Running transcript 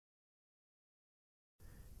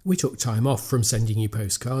We took time off from sending you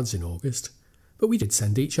postcards in August, but we did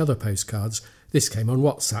send each other postcards. This came on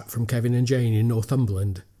WhatsApp from Kevin and Jane in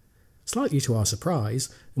Northumberland. Slightly to our surprise,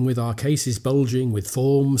 and with our cases bulging with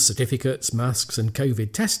forms, certificates, masks and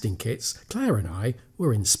COVID testing kits, Claire and I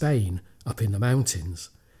were in Spain, up in the mountains.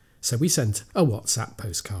 So we sent a WhatsApp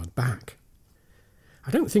postcard back.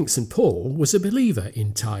 I don't think St Paul was a believer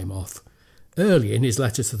in time off. Early in his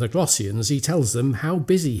letter to the Colossians, he tells them how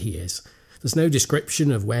busy he is. There's no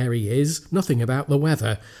description of where he is, nothing about the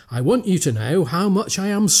weather. I want you to know how much I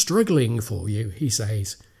am struggling for you, he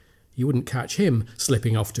says. You wouldn't catch him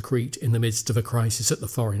slipping off to Crete in the midst of a crisis at the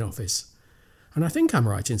Foreign Office. And I think I'm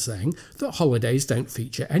right in saying that holidays don't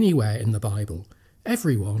feature anywhere in the Bible.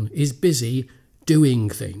 Everyone is busy doing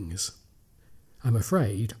things. I'm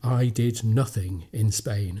afraid I did nothing in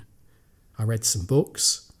Spain. I read some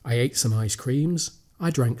books, I ate some ice creams, I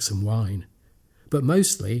drank some wine. But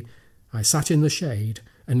mostly I sat in the shade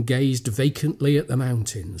and gazed vacantly at the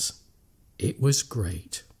mountains. It was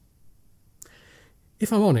great.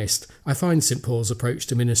 If I'm honest, I find St Paul's approach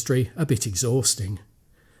to ministry a bit exhausting.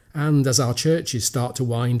 And as our churches start to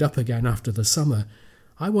wind up again after the summer,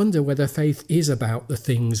 I wonder whether faith is about the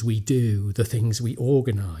things we do, the things we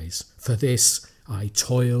organise. For this I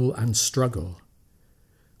toil and struggle.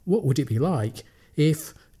 What would it be like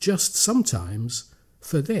if, just sometimes,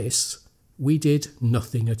 for this we did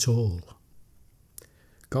nothing at all?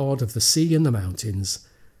 God of the sea and the mountains,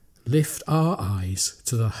 lift our eyes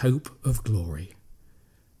to the hope of glory.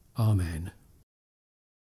 Amen.